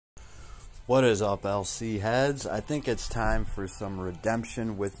What is up, LC heads? I think it's time for some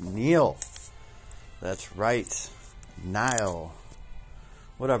redemption with Nael. That's right, Nael.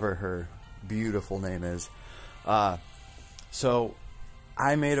 Whatever her beautiful name is. So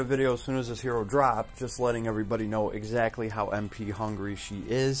I made a video as soon as this hero dropped, just letting everybody know exactly how MP hungry she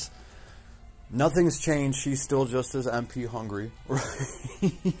is. Nothing's changed. She's still just as MP hungry,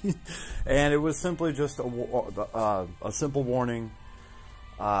 right? And it was simply just a simple warning,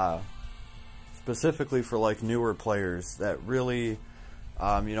 specifically for like newer players that really,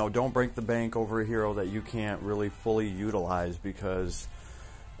 you know, don't break the bank over a hero that you can't really fully utilize, because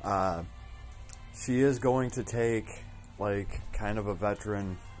she is going to take like kind of a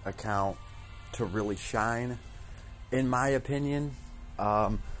veteran account to really shine, in my opinion.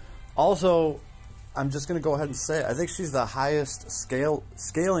 Also, I'm just going to go ahead and say it. I think she's the highest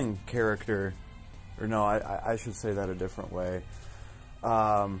scaling character. Or no, I should say that a different way.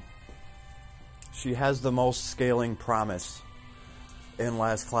 She has the most scaling promise in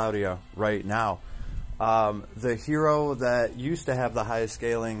Last Cloudia right now. The hero that used to have the highest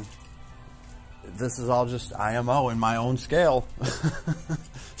scaling, this is all just IMO in my own scale.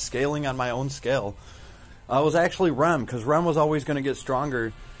 Scaling on my own scale. Was actually Rem, because Rem was always going to get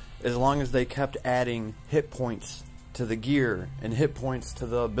stronger as long as they kept adding hit points to the gear, and hit points to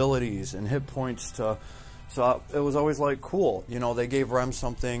the abilities, and hit points to... So it was always like, cool, you know, they gave Rem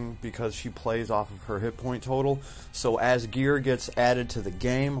something because she plays off of her hit point total. So as gear gets added to the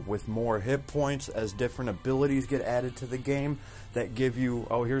game with more hit points, as different abilities get added to the game that give you,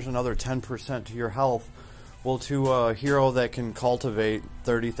 oh, here's another 10% to your health. Well, to a hero that can cultivate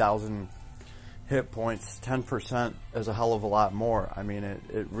 30,000 hit points, 10% is a hell of a lot more. I mean,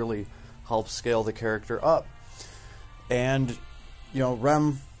 it really helps scale the character up. And, you know,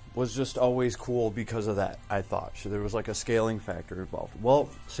 Rem was just always cool because of that, I thought. So there was like a scaling factor involved. Well,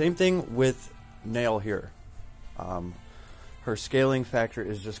 same thing with Nael here. Her scaling factor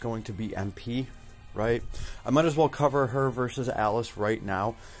is just going to be MP, right? I might as well cover her versus Alice right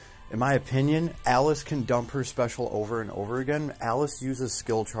now. In my opinion, Alice can dump her special over and over again. Alice uses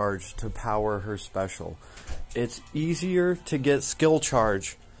skill charge to power her special. It's easier to get skill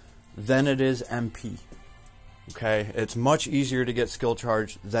charge than it is MP. Okay, it's much easier to get skill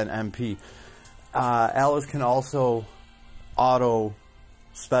charge than MP. Alice can also auto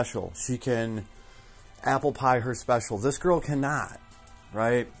special. She can apple pie her special. This girl cannot,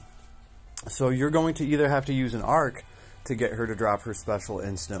 right? So you're going to either have to use an arc to get her to drop her special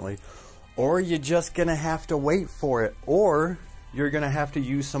instantly, or you're just gonna have to wait for it, or you're gonna have to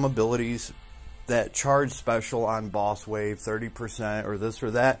use some abilities that charge special on boss wave 30% or this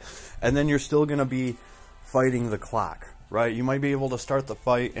or that, and then you're still gonna be fighting the clock, right? You might be able to start the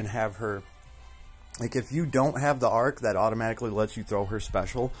fight and have her, like, if you don't have the arc that automatically lets you throw her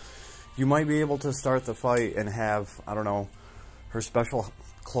special, you might be able to start the fight and have, I don't know, her special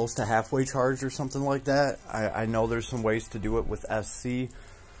close to halfway charged or something like that. I know there's some ways to do it with SC.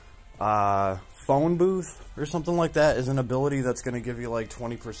 Phone booth or something like that is an ability that's going to give you like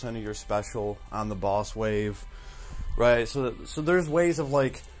 20% of your special on the boss wave, right? So there's ways of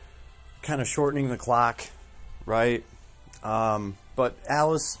like kind of shortening the clock, right? But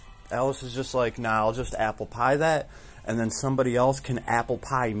Alice is just like, nah, I'll just apple pie that, and then somebody else can apple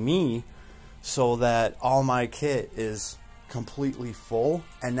pie me so that all my kit is completely full,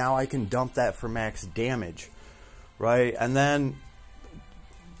 and now I can dump that for max damage, right? And then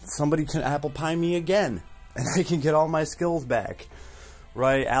somebody can apple pie me again, and I can get all my skills back,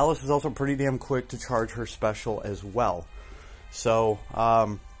 right? Alice is also pretty damn quick to charge her special as well. So,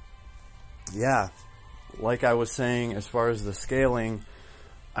 yeah, like I was saying, as far as the scaling,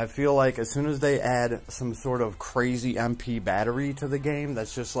 I feel like as soon as they add some sort of crazy MP battery to the game,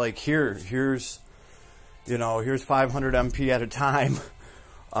 that's just like, here's you know, here's 500 MP at a time,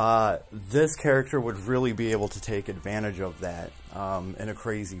 this character would really be able to take advantage of that in a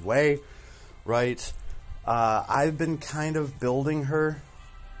crazy way, right? I've been kind of building her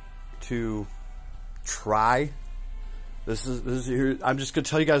to try. This is here. I'm just going to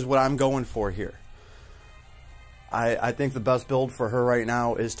tell you guys what I'm going for here. I think the best build for her right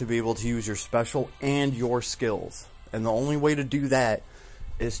now is to be able to use your special and your skills. And the only way to do that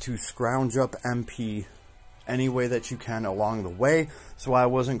is to scrounge up MP any way that you can along the way. So I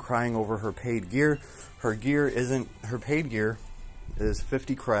wasn't crying over her paid gear. Her paid gear is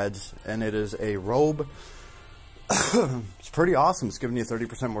 50 creds, and it is a robe. It's pretty awesome. It's giving you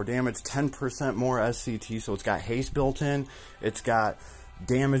 30% more damage, 10% more SCT, so it's got haste built in, it's got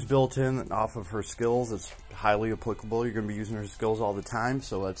damage built in off of her skills. It's highly applicable. You're going to be using her skills all the time,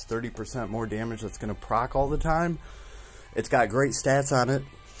 so that's 30% more damage that's going to proc all the time. It's got great stats on it.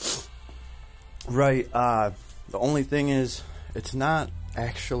 Right, the only thing is, it's not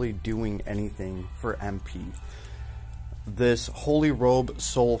actually doing anything for MP. This Holy Robe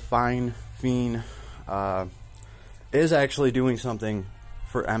Soul Fine Fiend is actually doing something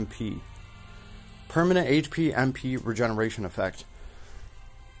for MP. Permanent HP MP regeneration effect.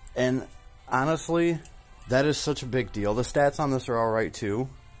 And honestly, that is such a big deal. The stats on this are alright too.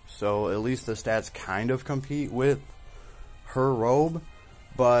 So at least the stats kind of compete with her robe.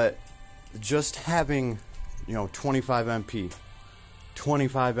 But just having, 25 MP,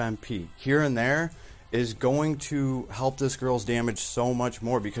 25 MP here and there is going to help this girl's damage so much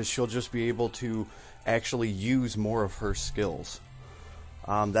more, because she'll just be able to actually use more of her skills.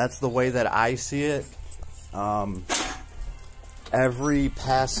 That's the way that I see it. Every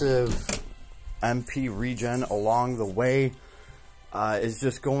passive MP regen along the way is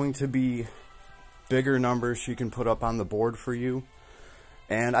just going to be bigger numbers she can put up on the board for you.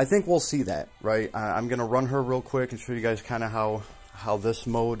 And I think we'll see that, right? I'm going to run her real quick and show you guys kind of how this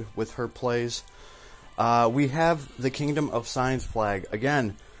mode with her plays. We have the Kingdom of Signs flag.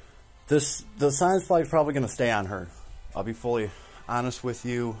 Again, the Signs flag is probably going to stay on her. I'll be fully honest with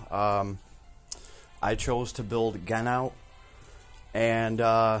you. I chose to build Gen out,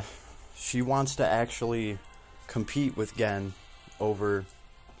 and she wants to actually compete with Gen over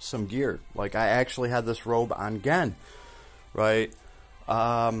some gear. Like, I actually had this robe on Gen, right?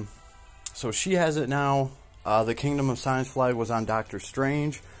 So she has it now. The Kingdom of Signs flag was on Doctor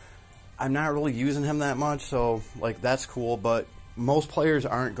Strange. I'm not really using him that much, so like that's cool, but most players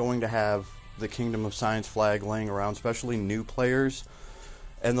aren't going to have the Kingdom of Signs flag laying around, especially new players.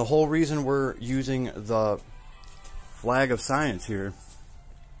 And the whole reason we're using the Flag of Science here,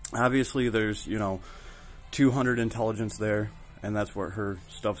 obviously there's, 200 intelligence there, and that's what her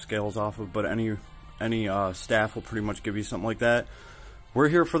stuff scales off of, but any staff will pretty much give you something like that. We're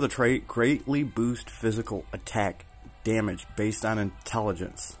here for the trait, greatly boost physical attack damage based on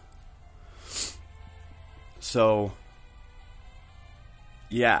intelligence. So,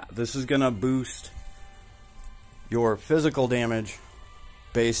 yeah, this is going to boost your physical damage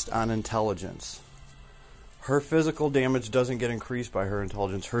based on intelligence. Her physical damage doesn't get increased by her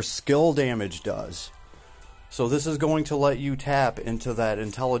intelligence. Her skill damage does. So this is going to let you tap into that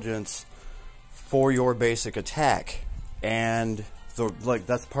intelligence for your basic attack. And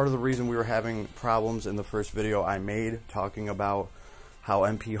that's part of the reason we were having problems in the first video I made, talking about how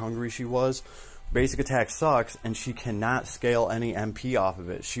MP hungry she was. Basic attack sucks, and she cannot scale any MP off of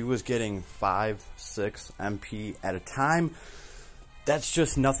it. She was getting 5, 6 MP at a time. That's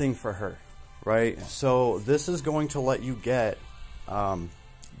just nothing for her, right? So this is going to let you get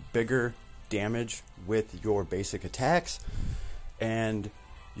bigger damage with your basic attacks, and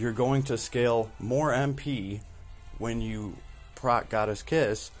you're going to scale more MP when you proc Goddess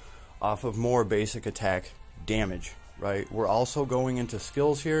Kiss off of more basic attack damage, right? We're also going into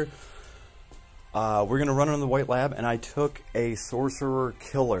skills here. We're going to run on the White Lab, and I took a Sorcerer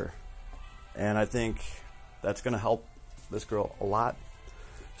Killer, and I think that's going to help this girl a lot.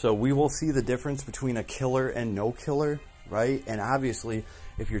 So we will see the difference between a killer and no killer, right? And obviously,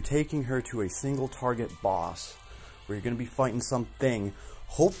 if you're taking her to a single target boss, where you're going to be fighting something,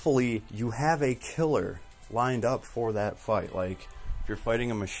 hopefully you have a killer lined up for that fight. Like, if you're fighting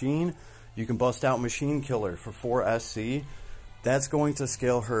a machine, you can bust out Machine Killer for 4 SC. That's going to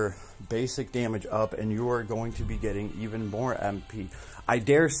scale her basic damage up, and you are going to be getting even more MP. I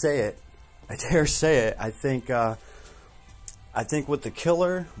dare say it. I dare say it. I think with the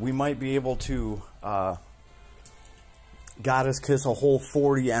killer, we might be able to Goddess Kiss a whole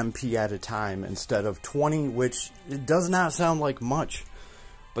 40 MP at a time instead of 20, which it does not sound like much,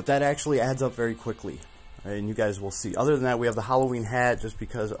 but that actually adds up very quickly. And you guys will see. Other than that, we have the Halloween hat just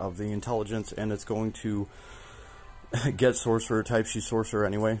because of the intelligence, and it's going to get sorcerer type. She's sorcerer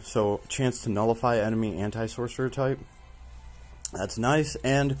anyway, so chance to nullify enemy anti-sorcerer type. That's nice.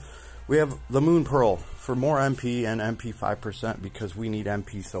 And we have the Moon Pearl for more MP and MP 5% because we need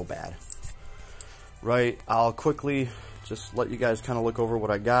MP so bad. Right, I'll quickly just let you guys kind of look over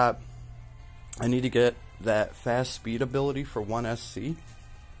what I got. I need to get that fast speed ability for 1 SC.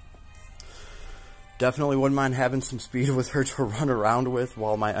 Definitely wouldn't mind having some speed with her to run around with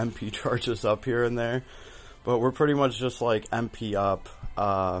while my MP charges up here and there. But we're pretty much just like MP up.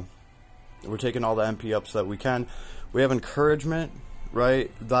 We're taking all the MP ups that we can. We have encouragement,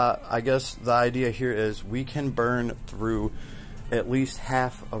 right? I guess the idea here is we can burn through at least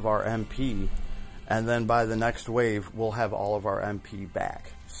half of our MP, and then by the next wave we'll have all of our MP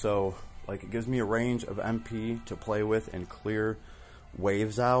back. So like, it gives me a range of MP to play with and clear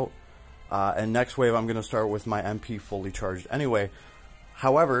waves out. And next wave I'm going to start with my MP fully charged anyway.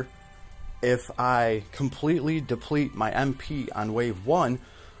 However, if I completely deplete my MP on wave 1,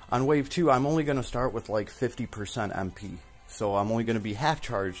 on wave 2, I'm only going to start with like 50% MP. So I'm only going to be half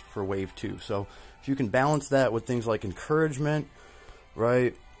charged for wave 2. So if you can balance that with things like encouragement,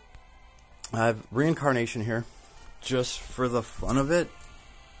 right? I have reincarnation here just for the fun of it.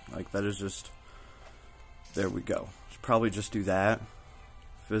 Like, that is just, there we go. Should probably just do that.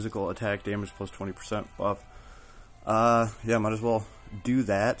 Physical attack damage plus 20% buff. Yeah, might as well do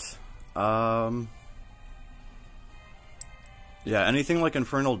that. Yeah, anything like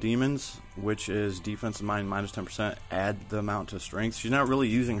Infernal Demons, which is defense and mind minus 10%, add the amount to strength. She's not really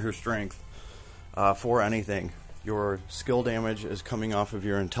using her strength for anything. Your skill damage is coming off of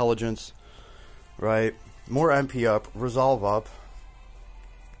your intelligence, right? More MP up, resolve up,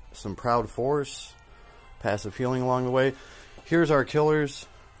 some Proud Force, passive healing along the way. Here's our killers,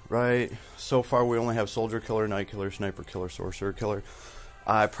 right? So far we only have Soldier Killer, Night Killer, Sniper Killer, Sorcerer Killer.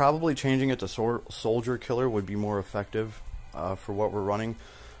 Probably changing it to Soldier Killer would be more effective for what we're running.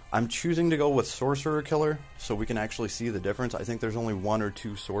 I'm choosing to go with Sorcerer Killer so we can actually see the difference. I think there's only 1 or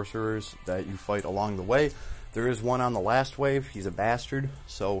 2 sorcerers that you fight along the way. There is one on the last wave. He's a bastard,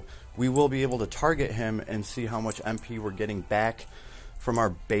 so we will be able to target him and see how much MP we're getting back from our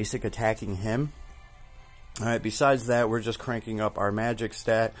basic attacking him. Alright, besides that, we're just cranking up our magic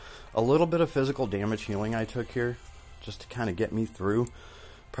stat. A little bit of physical damage healing I took here, just to kind of get me through.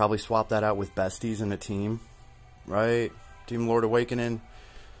 Probably swap that out with besties in a team, right? Demon Lord Awakening,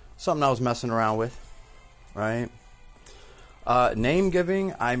 something I was messing around with, right? Name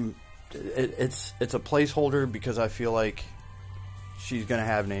giving, it's a placeholder because I feel like she's gonna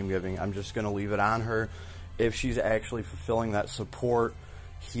have name giving. I'm just gonna leave it on her if she's actually fulfilling that support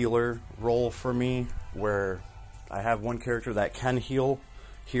healer role for me, where I have one character that can heal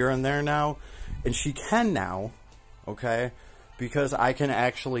here and there now, and she can now, okay, because I can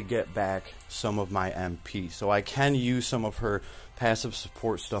actually get back some of my MP, so I can use some of her passive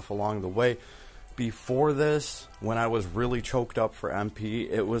support stuff along the way. Before this, when I was really choked up for MP,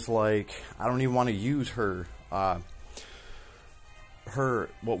 it was like, I don't even want to use her,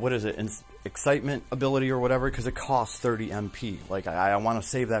 what is it, excitement ability or whatever, because it costs 30 MP. Like, I want to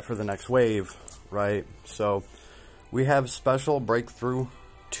save that for the next wave, right? So, we have Special Breakthrough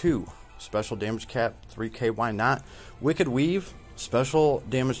 2, Special Damage Cap 3k, why not? Wicked Weave, Special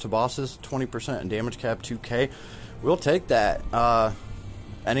Damage to Bosses 20% and Damage Cap 2k. We'll take that.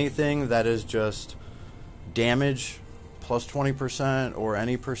 Anything that is just damage plus 20% or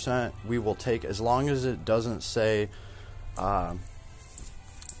any percent, we will take, as long as it doesn't say,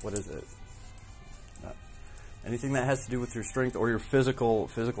 what is it? Anything that has to do with your strength or your physical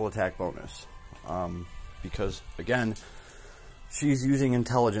attack bonus. Because, again, she's using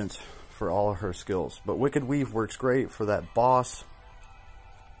intelligence for all of her skills. But Wicked Weave works great for that boss.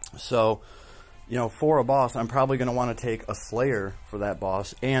 So, you know, for a boss, I'm probably going to want to take a Slayer for that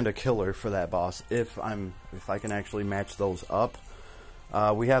boss and a Killer for that boss if I can actually match those up.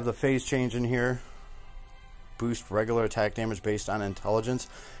 We have the phase change in here. Boost regular attack damage based on intelligence.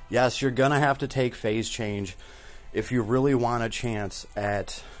 Yes, you're going to have to take phase change if you really want a chance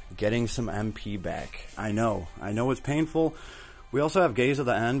at getting some MP back. I know it's painful. We also have Gaze of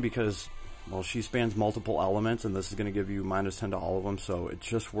the End because, well, she spans multiple elements, and this is going to give you minus 10 to all of them, so it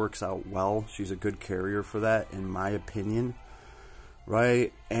just works out well. She's a good carrier for that, in my opinion.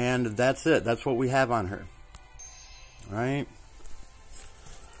 Right? And that's it. That's what we have on her. Right?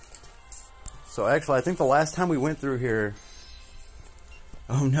 So, actually, I think the last time we went through here...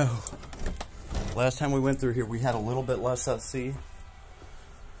 Oh, no. Last time we went through here, we had a little bit less SC.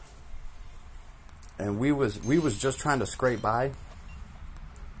 And we was just trying to scrape by.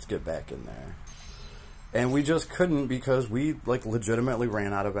 Let's get back in there. And we just couldn't because we, like, legitimately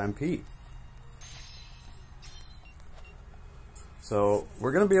ran out of MP. So,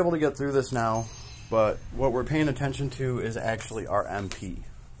 we're going to be able to get through this now. But what we're paying attention to is actually our MP,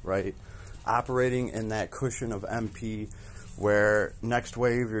 right? Operating in that cushion of MP where next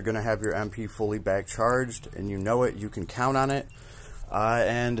wave you're going to have your MP fully back charged, and you know it, you can count on it.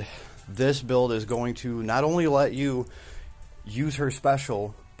 And this build is going to not only let you use her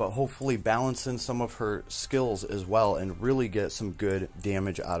special, but hopefully balance in some of her skills as well and really get some good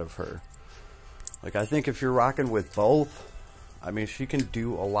damage out of her. Like, I think if you're rocking with both, I mean, she can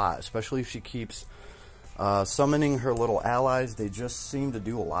do a lot, especially if she keeps summoning her little allies. They just seem to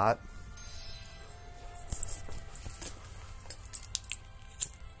do a lot.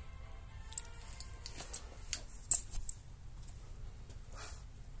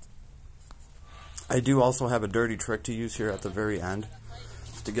 I do also have a dirty trick to use here at the very end,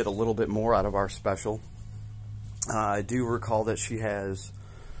 just to get a little bit more out of our special. I do recall that she has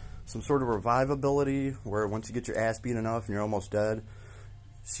some sort of revive ability where once you get your ass beat enough and you're almost dead,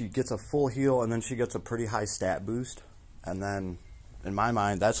 she gets a full heal and then she gets a pretty high stat boost. And then, in my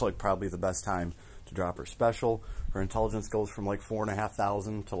mind, that's like probably the best time to drop her special. Her intelligence goes from like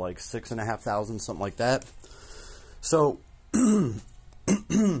 4,500 to like 6,500, something like that. So, damn,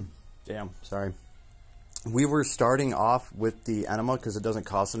 sorry. We were starting off with the enema because it doesn't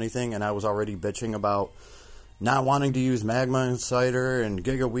cost anything, and I was already bitching about not wanting to use Magma Insider and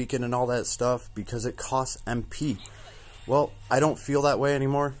Giga Weekend and all that stuff because it costs MP. Well, I don't feel that way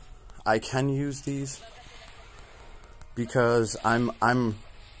anymore. I can use these because I'm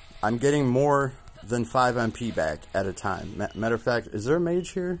getting more than 5 MP back at a time. Matter of fact, is there a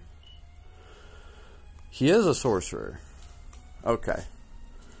mage here? He is a sorcerer. Okay.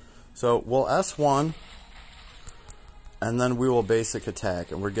 So we'll S1 and then we will basic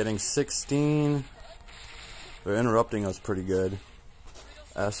attack, and we're getting 16. They're interrupting us pretty good.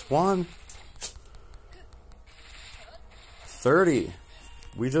 S1. 30.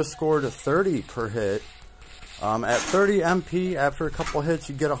 We just scored a 30 per hit. At 30 MP, after a couple hits,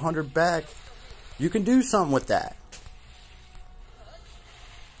 you get 100 back. You can do something with that.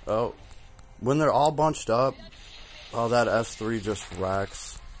 Oh, when they're all bunched up, oh, that S3 just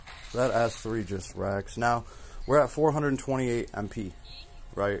wrecks. That S3 just wrecks. Now, we're at 428 MP,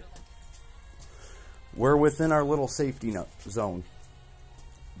 right? We're within our little safety zone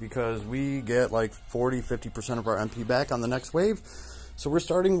because we get like 40-50% of our MP back on the next wave. So we're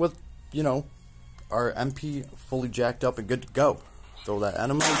starting with, you know, our MP fully jacked up and good to go. Throw that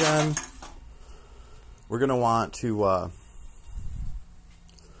enema again. We're gonna want to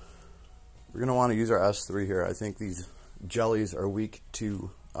use our S3 here. I think these jellies are weak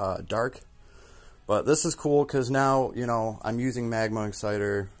to dark, but this is cool because now, you know, I'm using Magma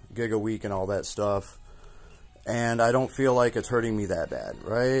Exciter, Giga Week, and all that stuff, and I don't feel like it's hurting me that bad,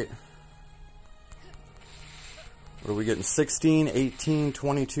 right? What are we getting? 16, 18,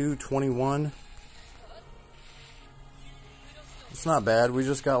 22, 21. It's not bad. We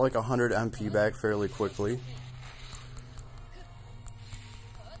just got like 100 MP back fairly quickly.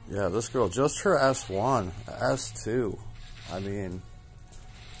 Yeah, this girl, just her S1, S2. I mean,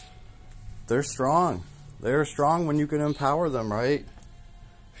 they're strong. They're strong when you can empower them, right?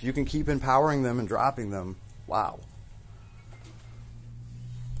 If you can keep empowering them and dropping them, wow.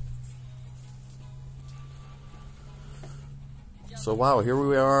 So wow, here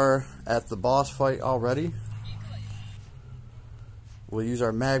we are at the boss fight already. We'll use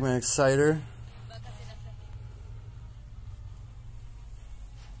our Magma Exciter.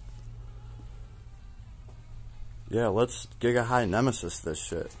 Yeah, let's Giga High Nemesis this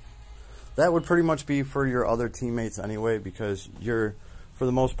shit. That would pretty much be for your other teammates anyway, because you're, for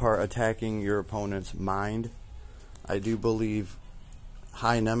the most part, attacking your opponent's mind. I do believe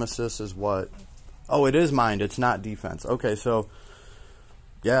High Nemesis is what... Oh, it is mind, it's not defense. Okay, so,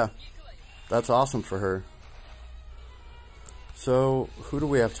 yeah, that's awesome for her. So, who do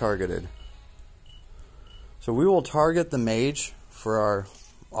we have targeted? So we will target the mage for our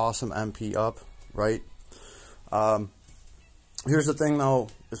awesome MP up, right? Here's the thing though,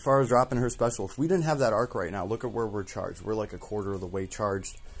 as far as dropping her special, if we didn't have that arc right now, look at where we're charged. We're like a quarter of the way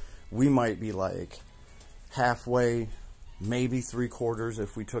charged. We might be like halfway, maybe 3/4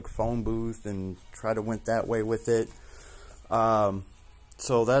 if we took phone booth and try to went that way with it.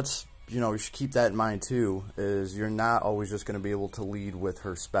 So that's, you know, you should keep that in mind too, is you're not always just going to be able to lead with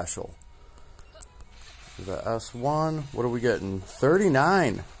her special. The S1, what are we getting?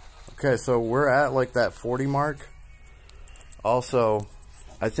 39. Okay, so we're at like that 40 mark. Also,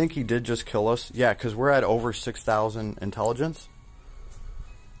 I think he did just kill us. Yeah, because we're at over 6,000 intelligence.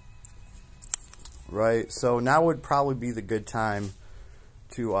 Right, so now would probably be the good time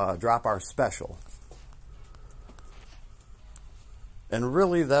to drop our special. And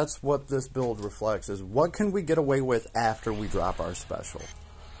really, that's what this build reflects, is what can we get away with after we drop our special.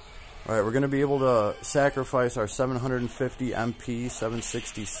 Alright, we're going to be able to sacrifice our 750 MP,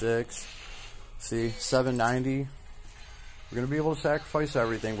 766, see, 790. We're going to be able to sacrifice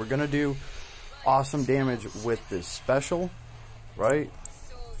everything. We're going to do awesome damage with this special, right?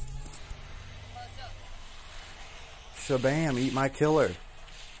 Shabam, eat my killer.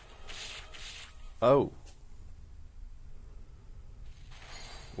 Oh.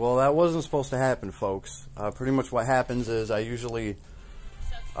 Well, that wasn't supposed to happen, folks. Pretty much what happens is I usually...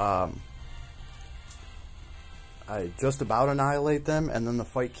 I just about annihilate them, and then the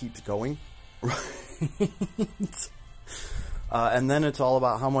fight keeps going. And then it's all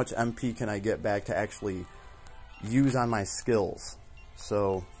about how much MP can I get back to actually use on my skills.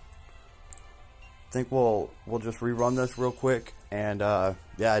 So, think we'll just rerun this real quick. And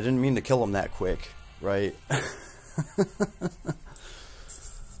yeah, I didn't mean to kill him that quick, right?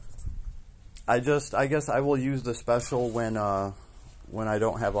 I guess I will use the special when I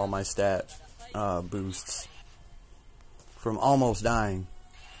don't have all my stat boosts from almost dying.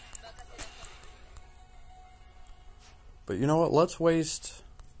 But you know what? Let's waste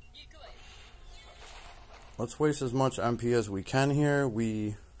as much MP as we can here.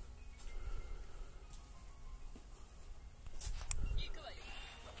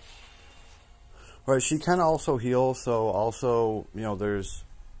 Right, she can also heal, so also, you know, there's,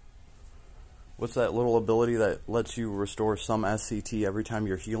 what's that little ability that lets you restore some SCT every time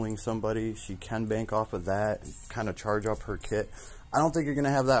you're healing somebody? She can bank off of that and kind of charge up her kit. I don't think you're going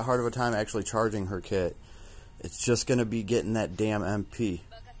to have that hard of a time actually charging her kit. It's just going to be getting that damn MP.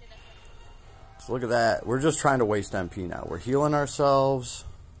 So look at that. We're just trying to waste MP now. We're healing ourselves.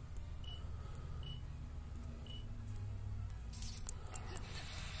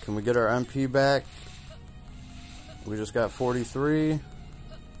 Can we get our MP back? We just got 43.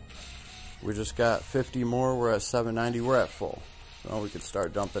 We just got 50 more. We're at 790. We're at full. So we could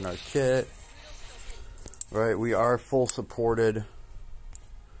start dumping our kit. Right, we are full supported.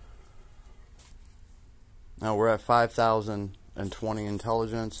 Now we're at 5,020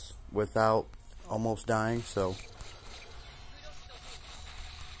 intelligence without almost dying, so.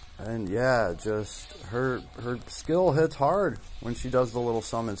 And yeah, just her skill hits hard when she does the little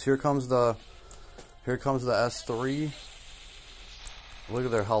summons. Here comes the S3. Look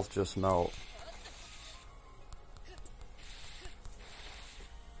at their health just melt.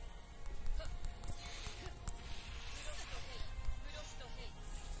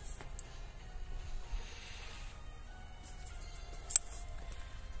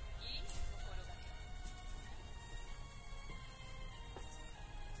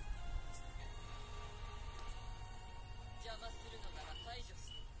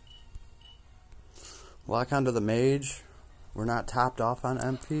 Lock onto the mage. We're not topped off on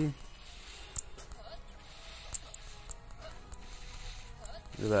MP.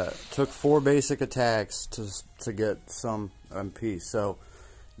 Look at that. Took 4 basic attacks to get some MP. So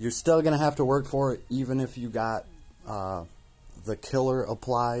you're still going to have to work for it even if you got the killer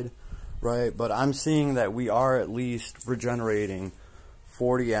applied, right? But I'm seeing that we are at least regenerating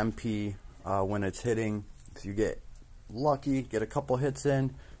 40 MP when it's hitting. If you get lucky, get a couple hits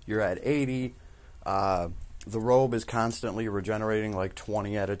in, you're at 80. The robe is constantly regenerating like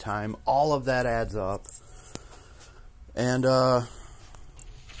 20 at a time. All of that adds up. And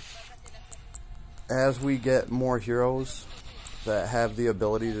as we get more heroes that have the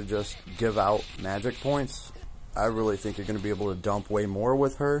ability to just give out magic points, I really think you're going to be able to dump way more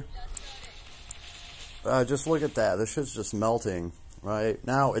with her. Just look at that. This shit's just melting, right?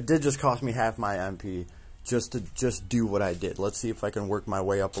 Now, it did just cost me half my MP just to do what I did. Let's see if I can work my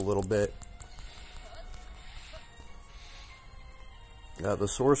way up a little bit. The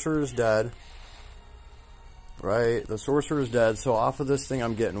sorcerer is dead. Right, the sorcerer is dead. So off of this thing,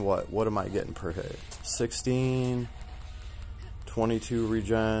 I'm getting what? What am I getting per hit? 16, 22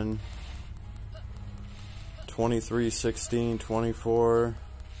 regen, 23, 16, 24.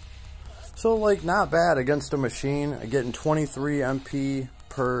 So, like, not bad against a machine. Getting 23 MP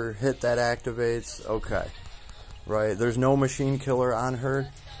per hit that activates. Okay. Right, there's no machine killer on her.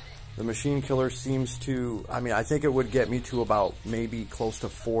 The machine killer seems to, I mean, I think it would get me to about maybe close to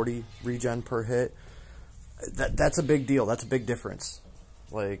 40 regen per hit. That's a big deal. That's a big difference.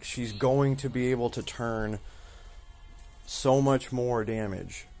 Like, she's going to be able to turn so much more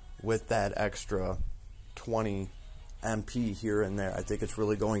damage with that extra 20 MP here and there. I think it's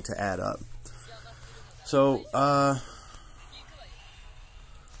really going to add up. So,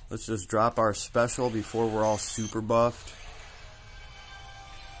 let's just drop our special before we're all super buffed.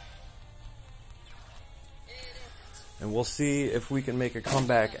 And we'll see if we can make a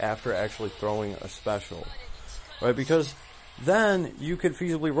comeback after actually throwing a special. Right, because then you could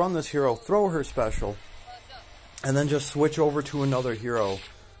feasibly run this hero, throw her special, and then just switch over to another hero,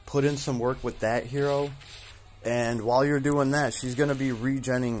 put in some work with that hero, and while you're doing that, she's going to be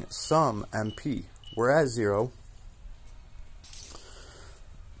regenning some MP. We're at 0.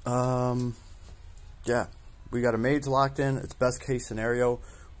 Yeah, we got a mage locked in. It's best case scenario.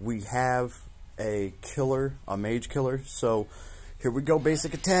 We have a killer, a mage killer. So here we go,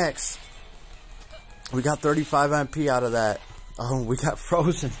 basic attacks. We got 35 MP out of that. We got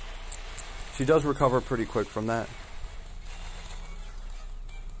frozen. She does recover pretty quick from that.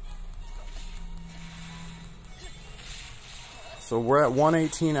 So we're at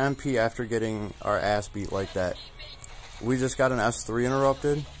 118 MP after getting our ass beat like that. We just got an S3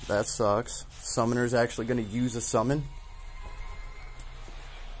 interrupted. That sucks. Summoner's actually going to use a summon.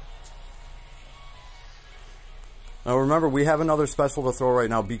 Now remember, we have another special to throw right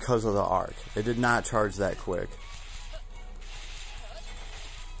now because of the arc. It did not charge that quick.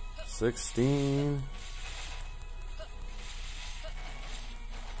 16.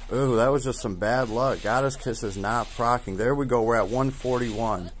 Ooh, that was just some bad luck. Goddess Kiss is not proccing. There we go. We're at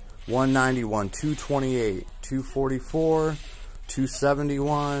 141, 191, 228, 244,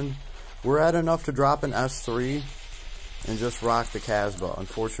 271. We're at enough to drop an S3 and just rock the Casbah.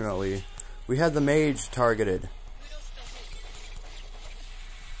 Unfortunately, we had the mage targeted.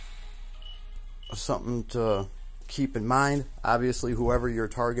 Something to keep in mind. Obviously, whoever you're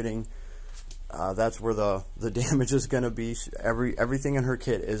targeting, that's where the damage is going to be. Everything in her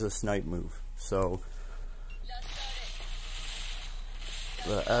kit is a snipe move. So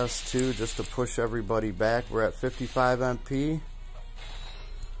the S2 just to push everybody back. We're at 55 MP.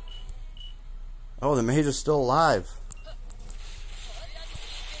 Oh, the mage is still alive.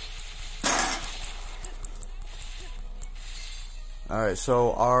 Alright,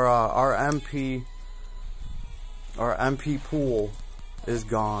 so our MP pool is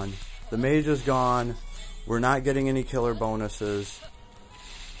gone. The mage is gone. We're not getting any killer bonuses.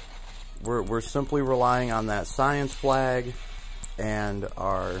 We're simply relying on that science flag and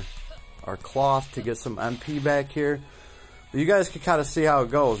our cloth to get some MP back here. But you guys can kind of see how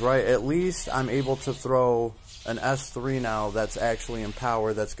it goes, right? At least I'm able to throw an S3 now that's actually in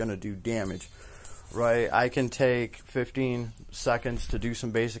power that's going to do damage. Right, I can take 15 seconds to do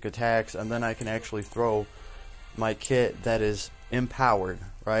some basic attacks, and then I can actually throw my kit that is empowered,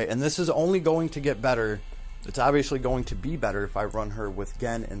 right? And this is only going to get better. It's obviously going to be better if I run her with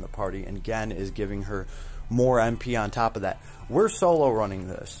Gen in the party, and Gen is giving her more MP on top of that. We're solo running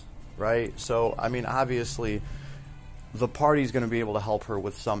this, right? So, I mean, obviously, the party's going to be able to help her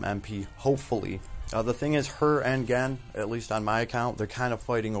with some MP, hopefully. The thing is, her and Gen, at least on my account, they're kind of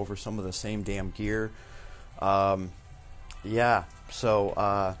fighting over some of the same damn gear. Yeah,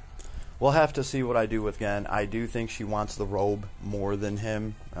 so we'll have to see what I do with Gen. I do think she wants the robe more than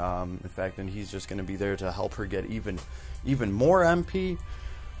him. In fact, and he's just going to be there to help her get even more MP,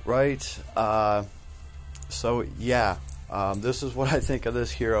 right? So, yeah, this is what I think of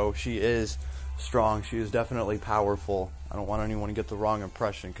this hero. She is strong. She is definitely powerful. I don't want anyone to get the wrong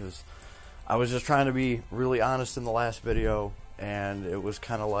impression, because I was just trying to be really honest in the last video, and it was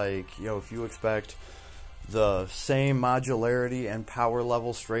kind of like, you know, if you expect the same modularity and power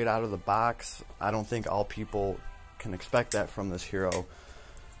level straight out of the box, I don't think all people can expect that from this hero.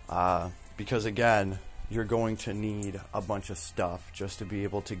 Because, again, you're going to need a bunch of stuff just to be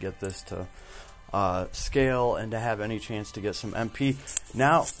able to get this to scale and to have any chance to get some MP.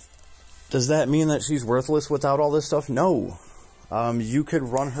 Now, does that mean that she's worthless without all this stuff? No. You could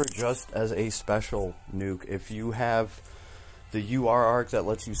run her just as a special nuke. If you have the UR arc that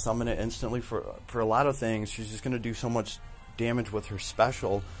lets you summon it instantly for a lot of things, she's just going to do so much damage with her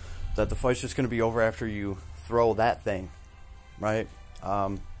special that the fight's just going to be over after you throw that thing, right?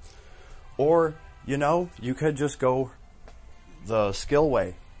 Or, you know, you could just go the skill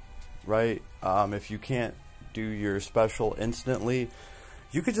way, right? If you can't do your special instantly,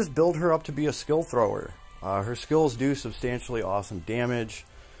 you could just build her up to be a skill thrower. Her skills do substantially awesome damage,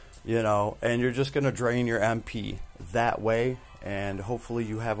 you know, and you're just going to drain your MP that way, and hopefully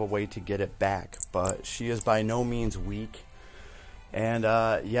you have a way to get it back. But she is by no means weak, and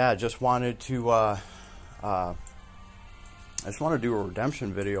yeah, just wanted to I just want to do a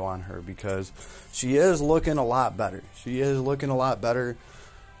redemption video on her, because she is looking a lot better. She is looking a lot better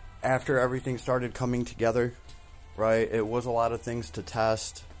after everything started coming together, right? It was a lot of things to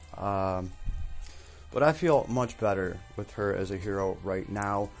test, but I feel much better with her as a hero right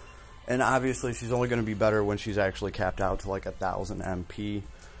now. And obviously she's only going to be better when she's actually capped out to like 1,000 MP.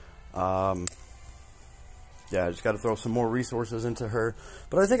 Yeah, I just got to throw some more resources into her.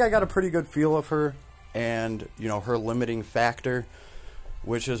 But I think I got a pretty good feel of her and, you know, her limiting factor,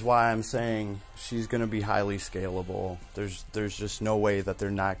 which is why I'm saying she's going to be highly scalable. There's just no way that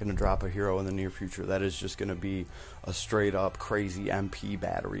they're not going to drop a hero in the near future. That is just going to be a straight up crazy MP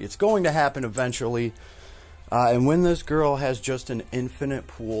battery. It's going to happen eventually. And when this girl has just an infinite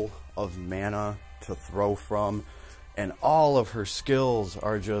pool of mana to throw from, and all of her skills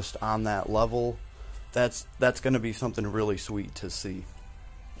are just on that level, that's going to be something really sweet to see.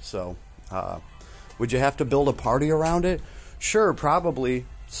 So, would you have to build a party around it? Sure, probably.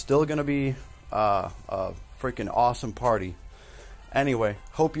 Still going to be a freaking awesome party. Anyway,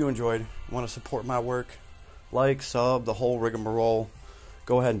 hope you enjoyed. Want to support my work? Like, sub, the whole rigmarole.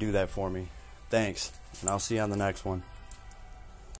 Go ahead and do that for me. Thanks, and I'll see you on the next one.